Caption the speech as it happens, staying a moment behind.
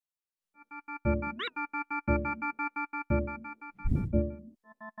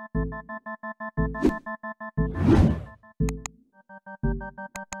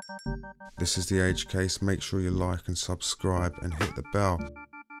This is the Age Case. Make sure you like and subscribe and hit the bell.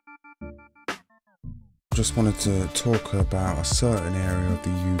 Just wanted to talk about a certain area of the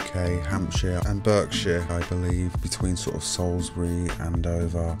UK, Hampshire and Berkshire, I believe, between sort of Salisbury,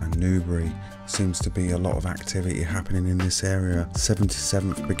 Andover and Newbury. Seems to be a lot of activity happening in this area.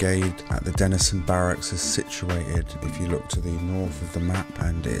 77th Brigade at the Denison Barracks is situated, if you look to the north of the map,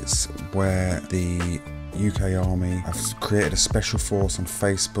 and it's where the UK Army have created a special force on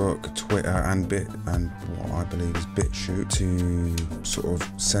Facebook, Twitter and what I believe is BitChute to sort of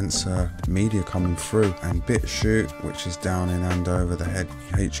censor media coming through. And BitChute, which is down in Andover, the head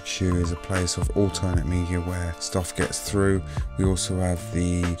HQ, is a place of alternate media where stuff gets through. We also have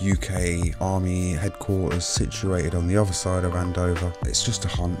the UK Army headquarters situated on the other side of Andover. It's just a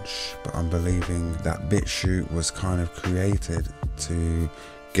hunch, but I'm believing that BitChute was kind of created to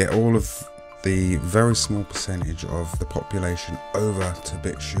get all of the very small percentage of the population over to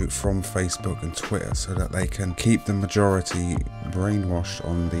BitChute from Facebook and Twitter, so that they can keep the majority brainwashed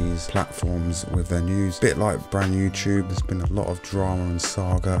on these platforms with their news. Bit like brand YouTube, there's been a lot of drama and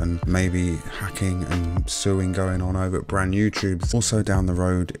saga and maybe hacking and suing going on over at brand YouTube. Also down the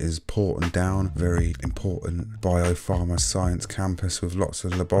road is Porton Down, very important biopharma science campus with lots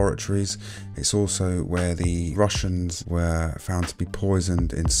of laboratories. It's also where the Russians were found to be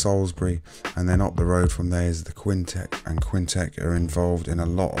poisoned in Salisbury. And then up the road from there is the Quintet, and Quintet are involved in a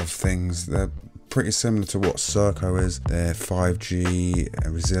lot of things. They're pretty similar to what Serco is. They're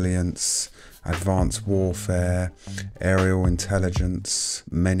 5G, resilience, advanced warfare, aerial intelligence,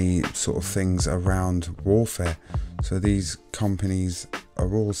 many sort of things around warfare. So these companies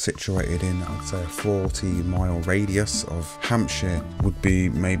are all situated in, I'd say, a 40-mile radius of Hampshire. Would be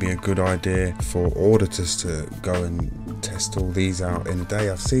maybe a good idea for auditors to go and test all these out in a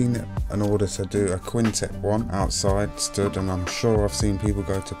day. I've seen an auditor do a Quintet one outside, stood, and I'm sure I've seen people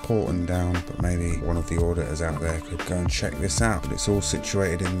go to Porton Down, but maybe one of the auditors out there could go and check this out. But it's all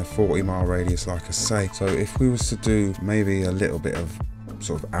situated in the 40-mile radius, like I say. So if we was to do maybe a little bit of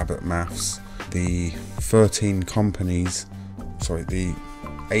sort of Abbott maths, the 13 companies, sorry, the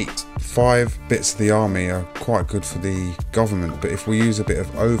 5 bits of the army are quite good for the government. But if we use a bit of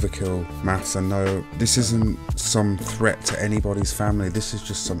overkill maths, and no, this isn't some threat to anybody's family, this is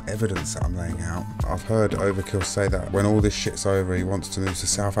just some evidence that I'm laying out. I've heard Overkill say that when all this shit's over, he wants to move to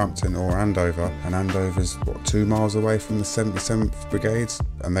Southampton or Andover, and Andover's what, 2 miles away from the 77th Brigade,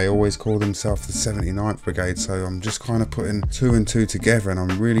 and they always call themselves the 79th Brigade. So I'm just kind of putting 2 and 2 together, and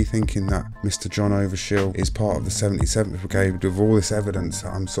I'm really thinking that Mr. John Overshill is part of the 77th Brigade with all this evidence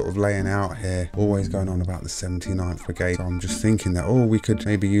that I'm sort of laying out here, always going on about the 79th Brigade. So I'm just thinking that, oh, we could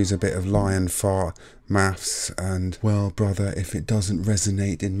maybe use a bit of lion fart maths, and well, brother, if it doesn't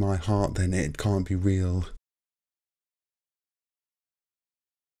resonate in my heart, then it can't be real.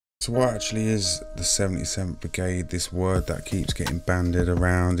 So what actually is the 77th Brigade, this word that keeps getting bandied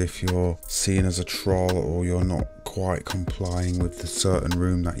around if you're seen as a troll or you're not quite complying with the certain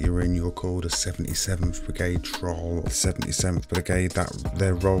room that you're in? You're called a 77th Brigade troll. The 77th Brigade, that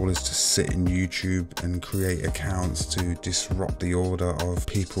their role is to sit in YouTube and create accounts to disrupt the order of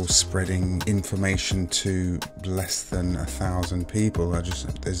people spreading information to less than 1,000 people.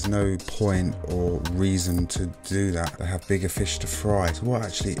 There's no point or reason to do that. They have bigger fish to fry. So what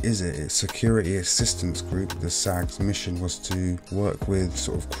actually is it? It's Security Assistance Group. The SAG's mission was to work with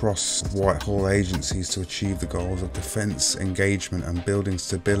sort of cross Whitehall agencies to achieve the goals of defence, engagement and building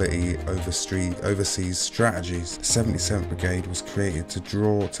stability overseas strategies. The 77th Brigade was created to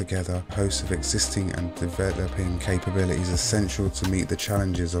draw together a host of existing and developing capabilities essential to meet the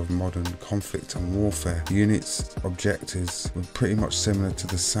challenges of modern conflict and warfare. The unit's objectives were pretty much similar to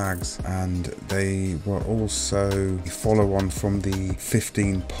the SAG's, and they were also the follow-on from the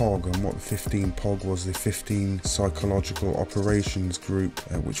 15 POG. And what the 15 POG was, the 15 Psychological Operations Group,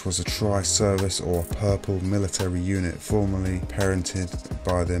 which was a tri-service or purple military unit formerly parented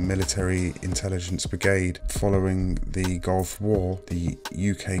by the Military Intelligence Brigade. Following the Gulf War, the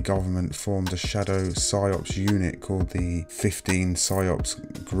UK government formed a shadow PSYOPs unit called the 15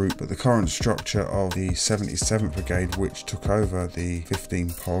 PSYOPs Group. But the current structure of the 77th Brigade, which took over the 15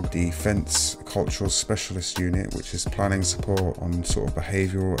 POG, Defence Cultural Specialist Unit, which is planning support on sort of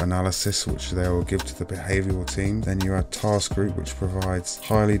behavioural analysis, which they will give to the behavioural team. Then you have Task Group, which provides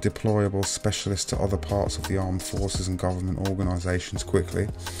highly deployable specialists to other parts of the armed forces and government organisations quickly.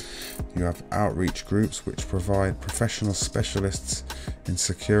 You have Outreach Groups, which provide professional specialists in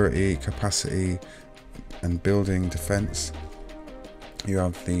security, capacity and building defence. You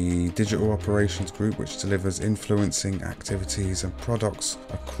have the Digital Operations Group, which delivers influencing activities and products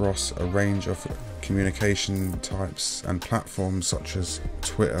across a range of communication types and platforms such as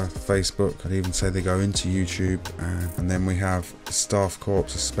Twitter, Facebook. I'd even say they go into YouTube. And then we have the Staff Corps, a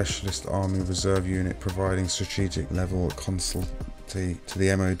specialist Army Reserve unit providing strategic level consultancy to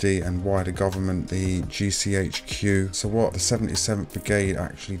the MOD and wider government, the GCHQ. So what the 77th Brigade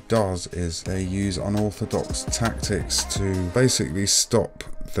actually does is they use unorthodox tactics to basically stop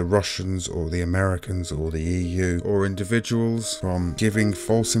the Russians or the Americans or the EU or individuals from giving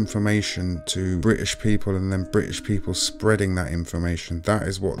false information to British people and then British people spreading that information. That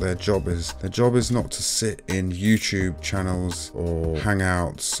is what their job is. Their job is not to sit in YouTube channels or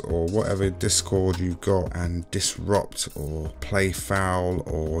Hangouts or whatever Discord you've got and disrupt or play foul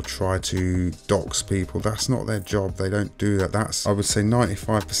or try to dox people. That's not their job. They don't do that. That's, I would say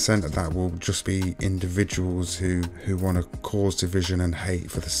 95% of that will just be individuals who want to cause division and hate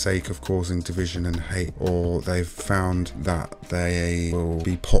for the sake of causing division and hate, or they've found that they will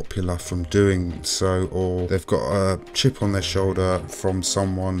be popular from doing so, or they've got a chip on their shoulder from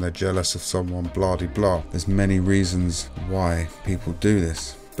someone, they're jealous of someone, blah de blah. There's many reasons why people do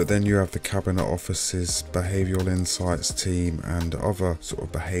this. But then you have the Cabinet Office's Behavioural Insights team and other sort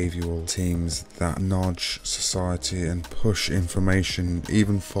of behavioural teams that nudge society and push information,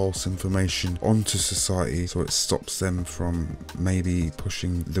 even false information, onto society so it stops them from maybe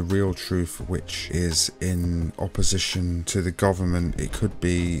pushing the real truth, which is in opposition to the government. It could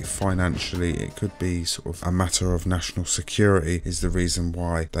be financially, it could be sort of a matter of national security is the reason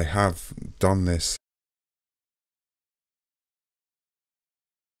why they have done this.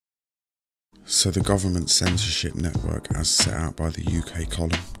 So the government censorship network, as set out by the UK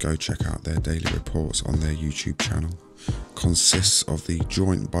column, go check out their daily reports on their YouTube channel, consists of the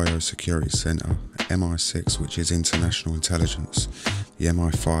Joint Biosecurity Centre, MI6, which is international intelligence, the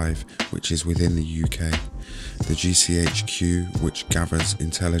MI5, which is within the UK, the GCHQ, which gathers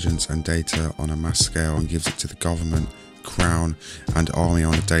intelligence and data on a mass scale and gives it to the government, Crown and Army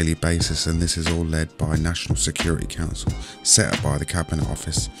on a daily basis, and this is all led by National Security Council, set up by the Cabinet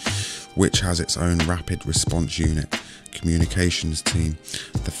Office, which has its own rapid response unit, communications team,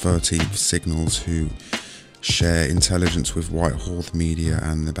 the 13th Signals, who share intelligence with Whitehall media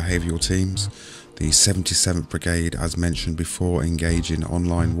and the behavioural teams, the 77th Brigade, as mentioned before, engage in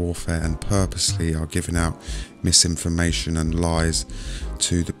online warfare and purposely are giving out misinformation and lies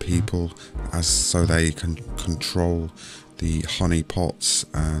to the people as so they can control the honeypots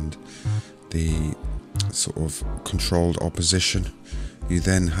and the sort of controlled opposition. You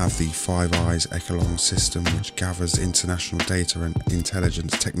then have the Five Eyes Echelon system, which gathers international data and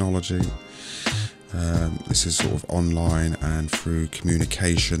intelligence technology. This is sort of online and through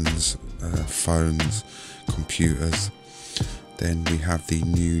communications, phones, computers. Then we have the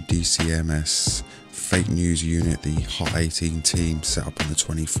new DCMS fake news unit, the Hot 18 team, set up on the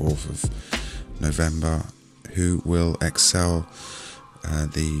 24th of November, who will excel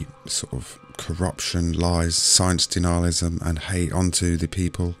the sort of corruption, lies, science denialism and hate onto the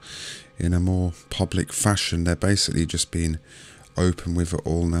people in a more public fashion. They're basically just being open with it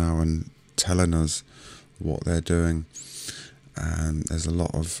all now and telling us what they're doing, and there's a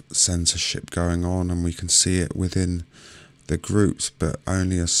lot of censorship going on, and we can see it within the groups, but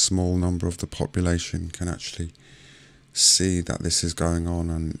only a small number of the population can actually see that this is going on,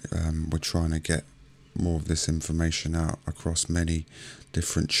 and we're trying to get more of this information out across many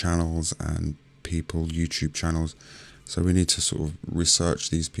different channels and people, YouTube channels. So we need to sort of research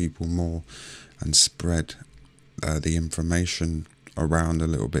these people more and spread the information around a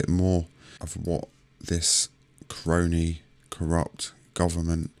little bit more of what this crony, corrupt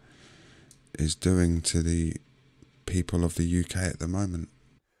government is doing to the people of the UK at the moment.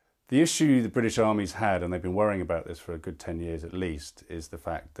 The issue the British Army's had, and they've been worrying about this for a good 10 years at least, is the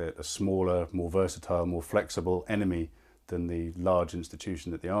fact that a smaller, more versatile, more flexible enemy than the large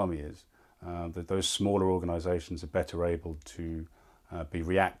institution that the Army is, that those smaller organisations are better able to be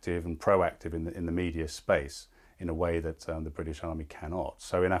reactive and proactive in the media space in a way that the British Army cannot.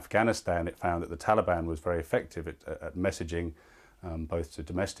 So in Afghanistan, it found that the Taliban was very effective at messaging both to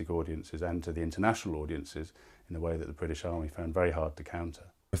domestic audiences and to the international audiences in a way that the British Army found very hard to counter.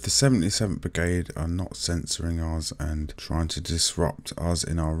 If the 77th Brigade are not censoring us and trying to disrupt us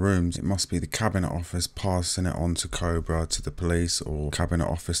in our rooms, it must be the Cabinet Office passing it on to Cobra, to the police, or Cabinet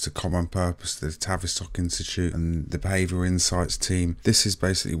Office to Common Purpose, to the Tavistock Institute and the Behavioural Insights team. This is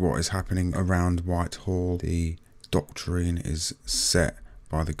basically what is happening around Whitehall. The doctrine is set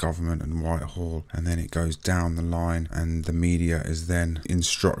by the government and Whitehall, and then it goes down the line, and the media is then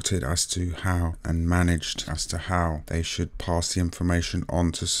instructed as to how, and managed as to how they should pass the information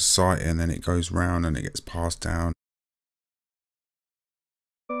on to society, and then it goes round and it gets passed down.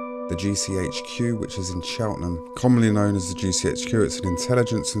 The GCHQ, which is in Cheltenham, commonly known as the GCHQ, it's an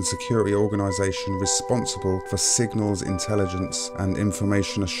intelligence and security organisation responsible for signals intelligence and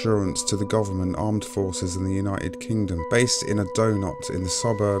information assurance to the government, armed forces and the United Kingdom. Based in a donut in the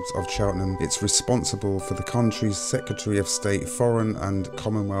suburbs of Cheltenham, it's responsible for the country's Secretary of State, Foreign and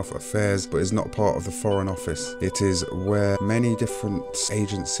Commonwealth Affairs, but is not part of the Foreign Office. It is where many different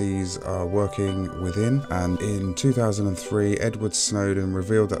agencies are working within, and in 2003 Edward Snowden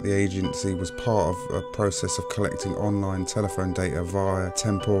revealed that the agency was part of a process of collecting online telephone data via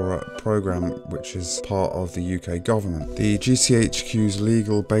Tempora program, which is part of the UK government. The GCHQ's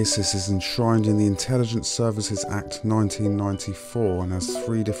legal basis is enshrined in the Intelligence Services Act 1994 and has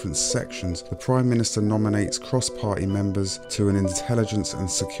 3 different sections. The Prime Minister nominates cross-party members to an Intelligence and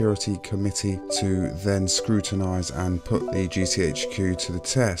Security Committee to then scrutinise and put the GCHQ to the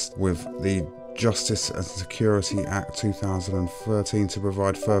test, with the Justice and Security Act 2013 to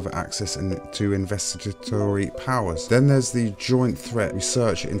provide further access to investigatory powers. Then there's the Joint Threat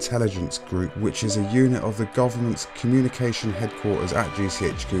Research Intelligence Group, which is a unit of the government's communication headquarters at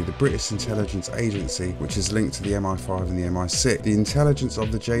GCHQ, the British intelligence agency, which is linked to the MI5 and the MI6. The intelligence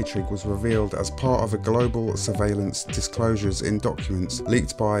of the JTRIG was revealed as part of a global surveillance disclosures in documents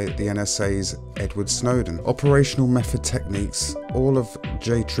leaked by the NSA's Edward Snowden. Operational method techniques. All of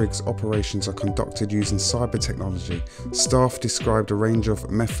JTRIG's operations are conducted using cyber technology. Staff described a range of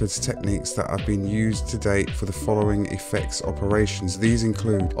methods techniques that have been used to date for the following effects operations. These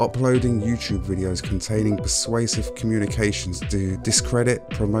include uploading YouTube videos containing persuasive communications to discredit,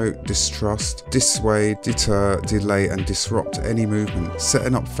 promote, distrust, dissuade, deter, delay and disrupt any movement,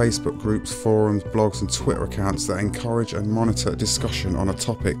 setting up Facebook groups, forums, blogs and Twitter accounts that encourage and monitor discussion on a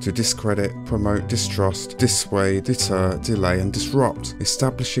topic to discredit, promote, distrust, dissuade, deter, delay and disrupt,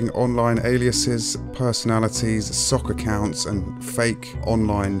 establishing online aliases, personalities, sock accounts and fake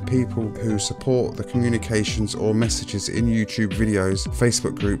online people who support the communications or messages in YouTube videos,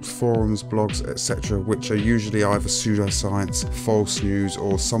 Facebook groups, forums, blogs, etc., which are usually either pseudoscience, false news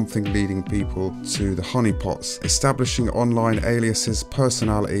or something leading people to the honeypots, establishing online aliases,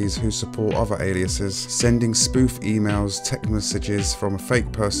 personalities who support other aliases, sending spoof emails, text messages from a fake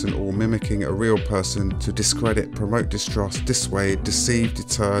person or mimicking a real person to discredit, promote distrust, dissuade, deceive,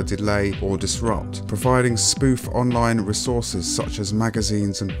 deter, delay or disrupt, providing spoof online resources such as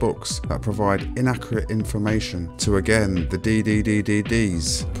magazines and books that provide inaccurate information to, again, the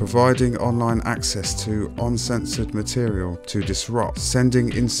DDDDDs, providing online access to uncensored material to disrupt,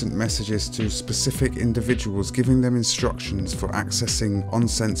 sending instant messages to specific individuals giving them instructions for accessing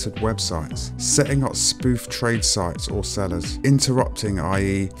uncensored websites, setting up spoof trade sites or sellers, interrupting,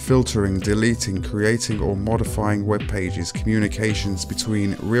 i.e. filtering, deleting, creating or modifying web pages, communications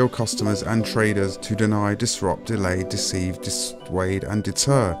between real customers and traders to deny, disrupt, delay, deceive, dissuade and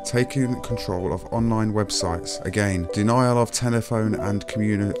deter, taking control of online websites, again, denial of telephone and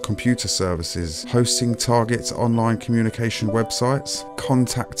computer services, hosting target online communication websites,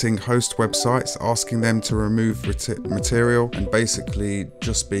 contacting host websites, asking them to remove material, and basically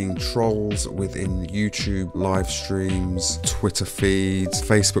just being trolls within YouTube live streams, Twitter feeds,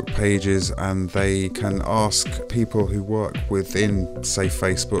 Facebook pages, and they can ask people who work within, say,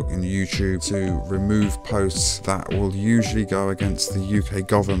 Facebook and YouTube to remove posts that will usually go against the UK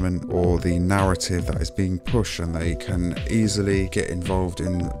government or the narrative that is being pushed, and they can easily get involved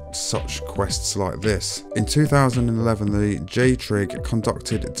in such quests like this. In 2011, the JTRIG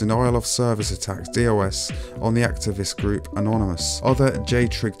conducted denial of service attacks, DOS, on the activist group Anonymous. Other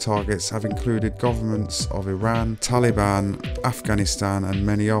JTRIG targets have included governments of Iran, Taliban, Afghanistan and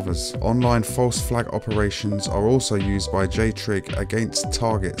many others. Online false flag operations are also used by JTRIG against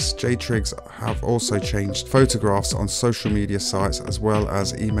targets. JTRIGs have also changed photographs on social media sites, as well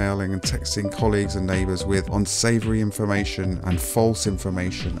as emailing and texting colleagues and neighbours with unsavoury information and false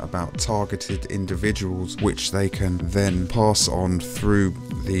information about targeted individuals, which they can then pass on through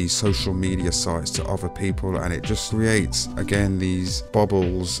the social media sites to other people, and it just creates, again, these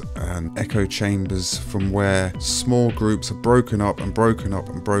bubbles and echo chambers from where small groups are broken up and broken up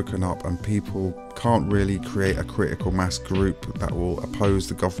and broken up, and people can't really create a critical mass group that will oppose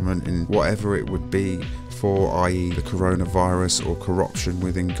the government in whatever it would be for, i.e. the coronavirus or corruption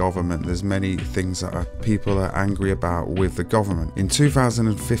within government. There's many things that people are angry about with the government. In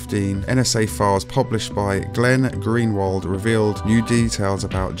 2015, NSA files published by Glenn Greenwald revealed new details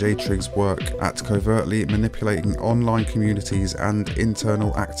about J-Trig's work at covertly manipulating online communities and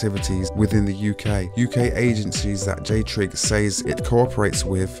internal activities within the UK. UK agencies that J-Trig says it cooperates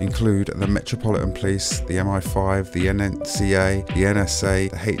with include the Metropolitan Police, the MI5, the NCA, the NSA,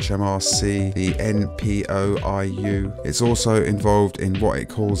 the HMRC, the NPOIU. It's also involved in what it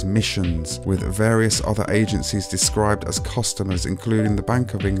calls missions with various other agencies described as customers, including the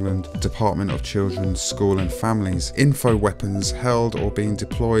Bank of England, Department of Children, School and Families. Info weapons held or being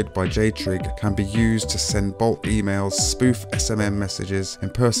deployed by J-Trig can be used to send bulk emails, spoof SMM messages,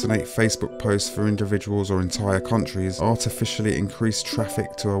 impersonate Facebook posts for individuals or entire countries, artificially increase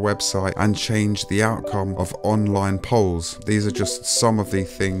traffic to a website, and change the outcome of online polls. These are just some of the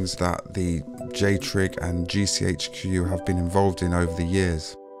things that the J-Trig and GCHQ have been involved in over the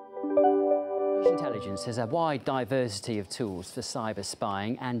years. Intelligence has a wide diversity of tools for cyber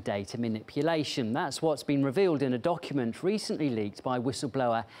spying and data manipulation. That's what's been revealed in a document recently leaked by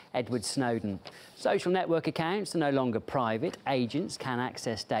whistleblower Edward Snowden. Social network accounts are no longer private. Agents can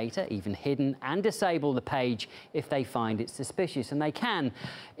access data, even hidden, and disable the page if they find it suspicious. And they can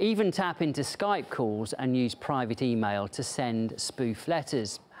even tap into Skype calls and use private email to send spoof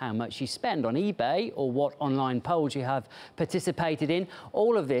letters. How much you spend on eBay or what online polls you have participated in.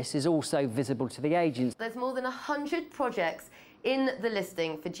 All of this is also visible to the agents. There's more than 100 projects in the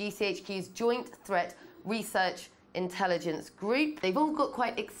listing for GCHQ's Joint Threat Research Intelligence Group. They've all got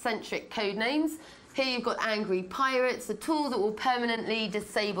quite eccentric code names. Here you've got Angry Pirates, a tool that will permanently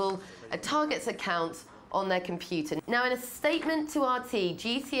disable a target's account on their computer. Now, in a statement to RT,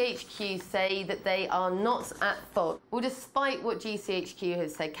 GCHQ say that they are not at fault. Well, despite what GCHQ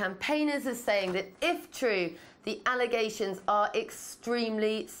has said, campaigners are saying that if true, the allegations are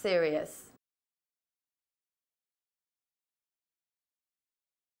extremely serious.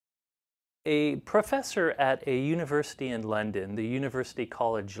 A professor at a university in London, the University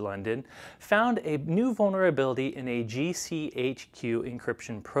College London, found a new vulnerability in a GCHQ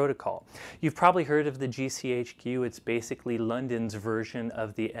encryption protocol. You've probably heard of the GCHQ. It's basically London's version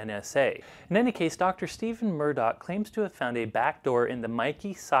of the NSA. In any case, Dr. Stephen Murdoch claims to have found a backdoor in the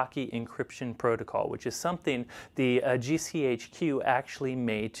Mikey-Saki encryption protocol, which is something the GCHQ actually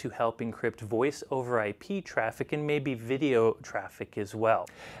made to help encrypt voice over IP traffic and maybe video traffic as well.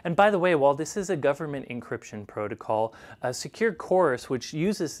 And by the way, while this is a government encryption protocol, Secure Chorus, which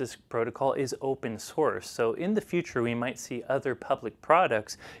uses this protocol, is open source. So in the future, we might see other public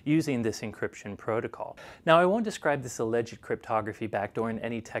products using this encryption protocol. Now, I won't describe this alleged cryptography backdoor in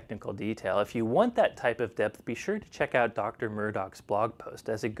any technical detail. If you want that type of depth, be sure to check out Dr. Murdoch's blog post,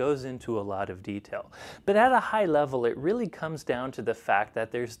 as it goes into a lot of detail. But at a high level, it really comes down to the fact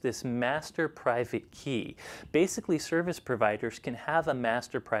that there's this master private key. Basically, service providers can have a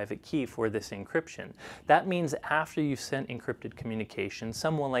master private key for this encryption. That means after you've sent encrypted communication,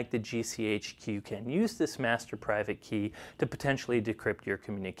 someone like the GCHQ can use this master private key to potentially decrypt your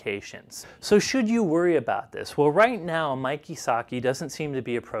communications. So should you worry about this? Well, right now, Mikey-Saki doesn't seem to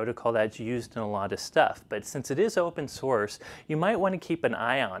be a protocol that's used in a lot of stuff, but since it is open source, you might want to keep an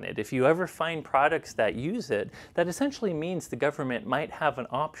eye on it. If you ever find products that use it, that essentially means the government might have an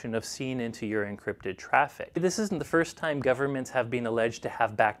option of seeing into your encrypted traffic. This isn't the first time governments have been alleged to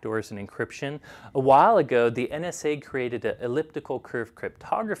have backdoors in encryption. A while ago, the NSA created an elliptical curve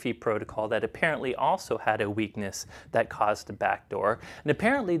cryptography protocol that apparently also had a weakness that caused a backdoor. And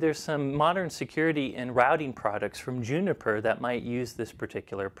apparently there's some modern security and routing products from Juniper that might use this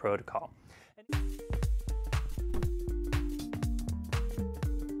particular protocol.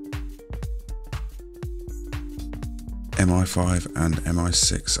 MI5 and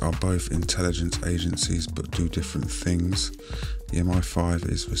MI6 are both intelligence agencies but do different things. The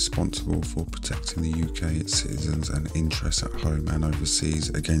MI5 is responsible for protecting the UK, its citizens and interests at home and overseas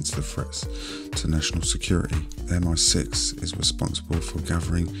against the threats to national security. The MI6 is responsible for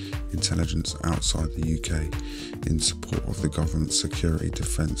gathering intelligence outside the UK in support of the government's security,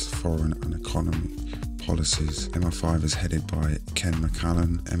 defence, foreign and economy policies. MI5 is headed by Ken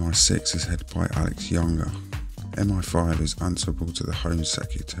McCallan. MI6 is headed by Alex Younger. MI5 is answerable to the Home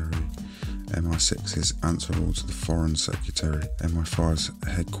Secretary. MI6 is answerable to the Foreign Secretary. MI5's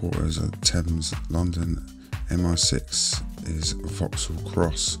headquarters are Thames, London. MI6 is Vauxhall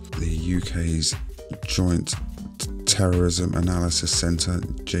Cross. The UK's Joint Terrorism Analysis Centre,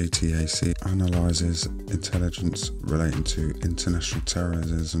 JTAC, analyses intelligence relating to international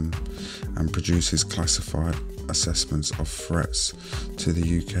terrorism and produces classified assessments of threats to the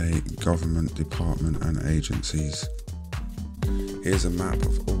UK government, department and agencies. Here's a map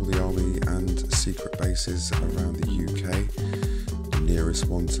of all the army and secret bases around the UK. The nearest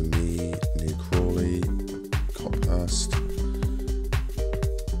one to me, near Crawley, Cophurst,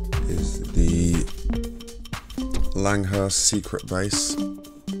 is the Langhurst secret base,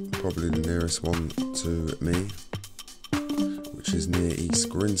 probably the nearest one to me, which is near East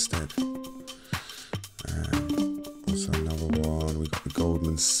Grinstead. Also another one, we got the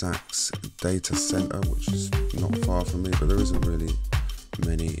Goldman Sachs data centre, which is not far from me, but there isn't really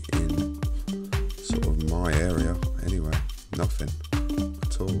many in sort of my area anyway. Nothing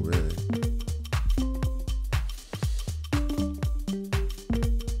at all really.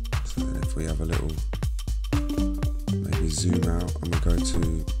 So then if we have a little maybe zoom out and we go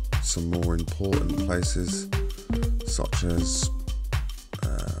to some more important places, such as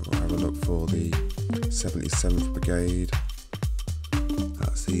we'll have a look for the 77th Brigade.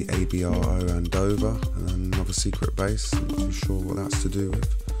 That's the ABRO Andover, and then another secret base. I'm not too sure what that's to do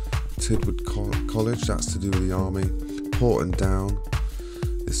with. Tidwood College, that's to do with the army. Porton Down,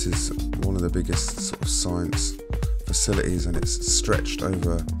 this is one of the biggest sort of science facilities, and it's stretched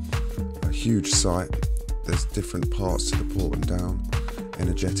over a huge site. There's different parts to the Porton Down.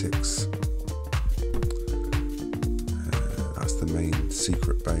 Energetics, that's the main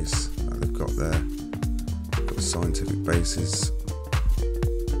secret base that they've got there. Got scientific bases,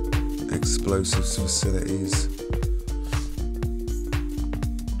 explosives facilities,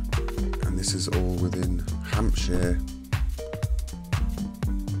 and this is all within Hampshire.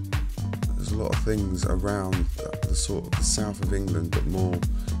 There's a lot of things around the sort of the south of England, but more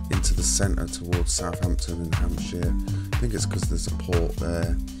into the centre towards Southampton and Hampshire. I think it's because there's a port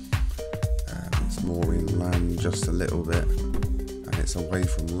there. It's more inland just a little bit, and it's away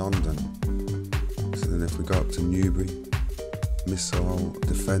from London. So then if we go up to Newbury, Missile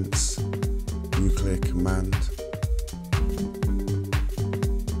Defence, Nuclear Command,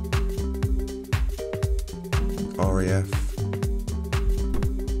 RAF.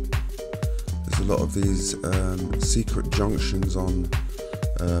 There's a lot of these secret junctions on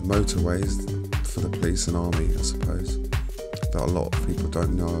motorways for the police and army, I suppose, that a lot of people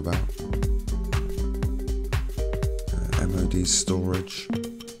don't know about. MOD storage,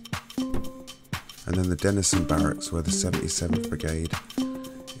 and then the Denison Barracks, where the 77th Brigade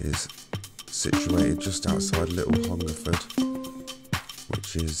is situated, just outside Little Hungerford,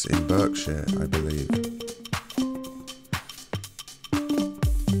 which is in Berkshire, I believe.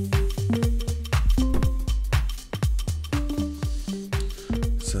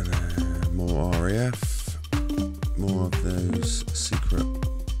 So more RAF, more of those secret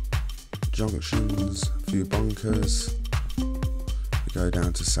junctions, a few bunkers. We go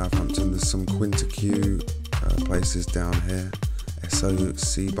down to Southampton, there's some Quinterque places down here,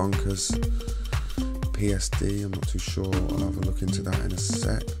 SOC bunkers, PSD, I'm not too sure, I'll have a look into that in a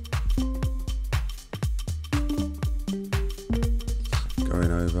sec.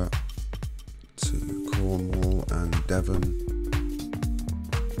 Going over to Cornwall and Devon,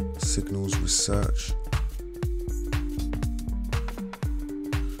 Signals Research,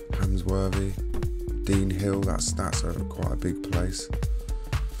 Hamsworthy, Dean Hill, that's quite a big place.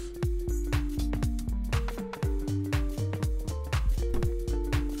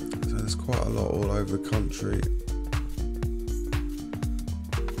 So there's quite a lot all over the country.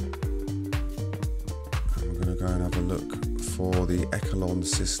 And we're going to go and have a look for the Echelon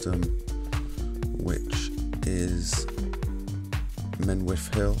system, which is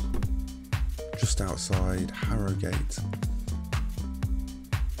Menwith Hill, just outside Harrogate,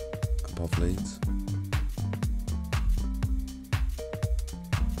 above Leeds.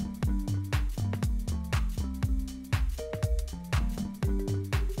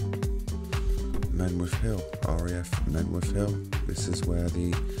 Menwith Hill, RAF Menwith Hill. This is where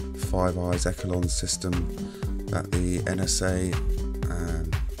the Five Eyes Echelon system that the NSA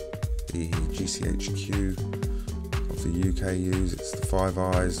and the GCHQ of the UK use. It's the Five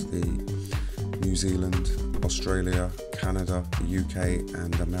Eyes, the New Zealand, Australia, Canada, the UK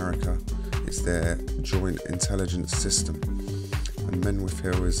and America. It's their joint intelligence system. And Menwith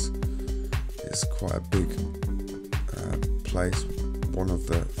Hill is quite a big place. One of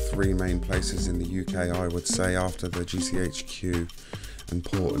the three main places in the UK, I would say, after the GCHQ and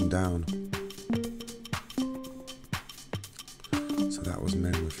Porton Down. So that was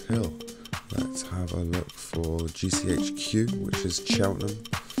Menwith Hill. Let's have a look for GCHQ, which is Cheltenham.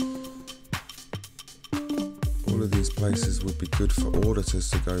 All All of these places would be good for auditors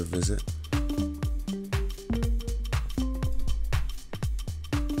to go visit.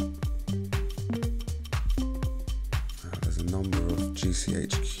 There's a number of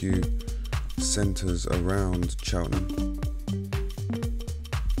GCHQ centres around Cheltenham,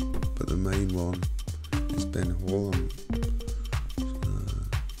 but the main one is Ben Hall.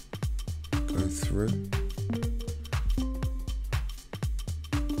 Go through.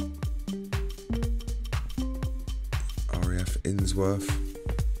 RAF Innsworth,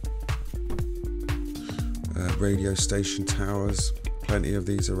 radio station towers, plenty of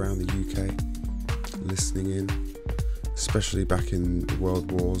these around the UK, listening in, especially back in the World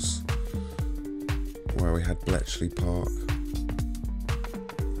Wars, where we had Bletchley Park,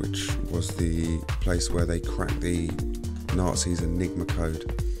 which was the place where they cracked the Nazis' Enigma code.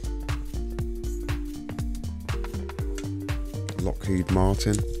 Lockheed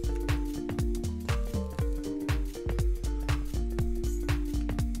Martin.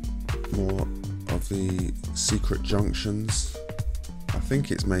 More of the secret junctions. I think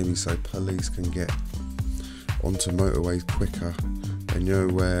it's maybe so police can get onto motorways quicker. They know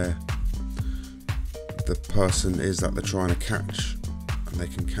where the person is that they're trying to catch, and they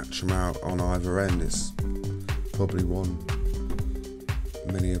can catch them out on either end. It's probably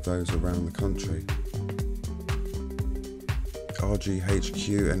many of those around the country.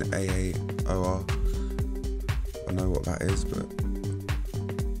 RGHQ and AAOR. I know what that is, but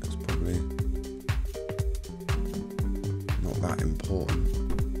it's probably not that important.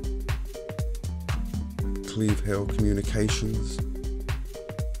 Cleve Hill Communications.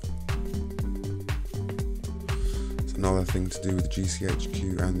 It's another thing to do with the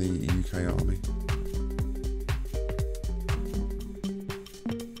GCHQ and the UK Army.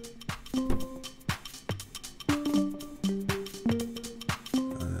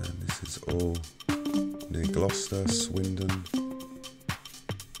 Gloucester, Swindon,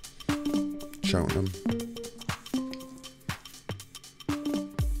 Cheltenham,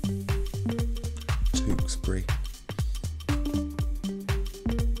 Tewkesbury,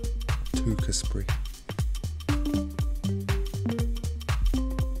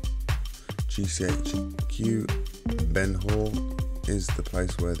 GCHQ. Ben Hall is the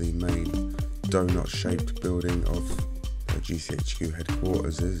place where the main donut-shaped building of GCHQ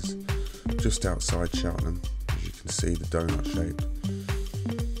headquarters is, just outside Cheltenham. As you can see, the donut shape.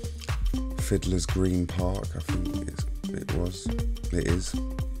 Fiddler's Green Park, I think it is.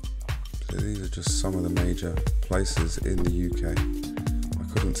 So these are just some of the major places in the UK. I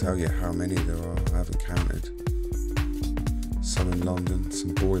couldn't tell you how many there are, I haven't counted. Some in London,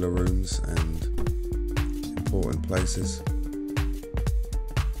 some boiler rooms and important places.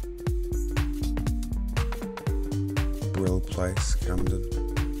 Brill Place, Camden.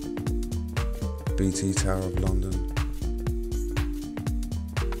 BT Tower of London,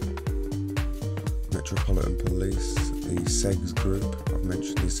 Metropolitan Police, the SEGS Group, I've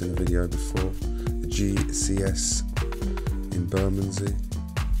mentioned this in a video before, the GCS in Bermondsey,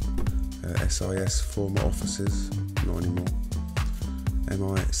 SIS former offices, not anymore,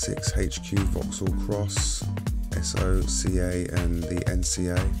 MI6 HQ Vauxhall Cross, SOCA and the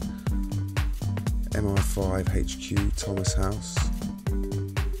NCA, MI5 HQ Thomas House,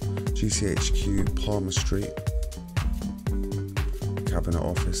 GCHQ Palmer Street, Cabinet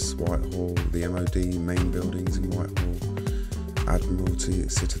Office Whitehall, the MOD main buildings in Whitehall, Admiralty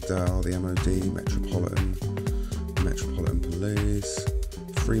Citadel, the MOD, Metropolitan Police,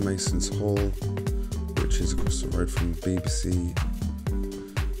 Freemasons Hall, which is across the road from BBC,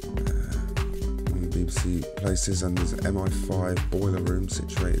 one of the BBC places, and there's an MI5 boiler room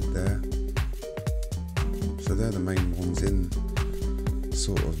situated there. So they're the main ones in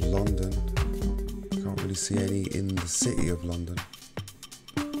sort of London. Can't really see any in the city of London.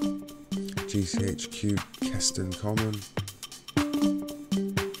 GCHQ Keston Common,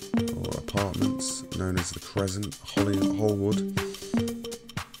 or apartments known as the Crescent, Holwood.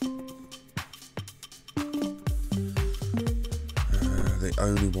 The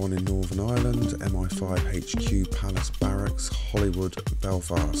only one in Northern Ireland, MI5 HQ Palace Barracks, Hollywood,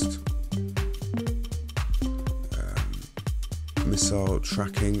 Belfast. Missile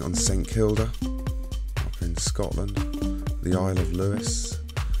tracking on St Kilda, up in Scotland. The Isle of Lewis.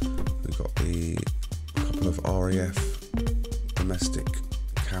 We've got a couple of RAF domestic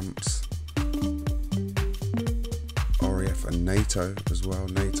camps. RAF and NATO as well.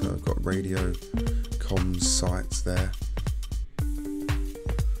 NATO have got radio comms sites there.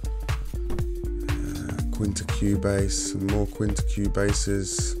 Quinta Q base, some more Quinta Q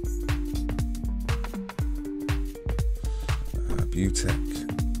bases. BUTEC,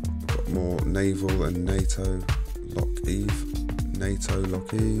 got more naval and NATO Lockheed, NATO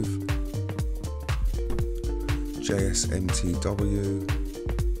Lockheed, JSMTW,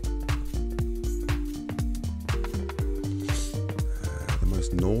 the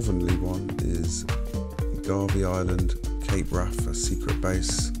most northernly one is Garvey Island, Cape Wrath, a secret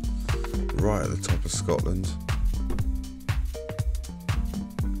base right at the top of Scotland.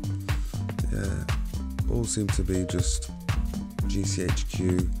 Yeah, all seem to be just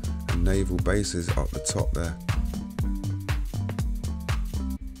GCHQ and naval bases up the top there.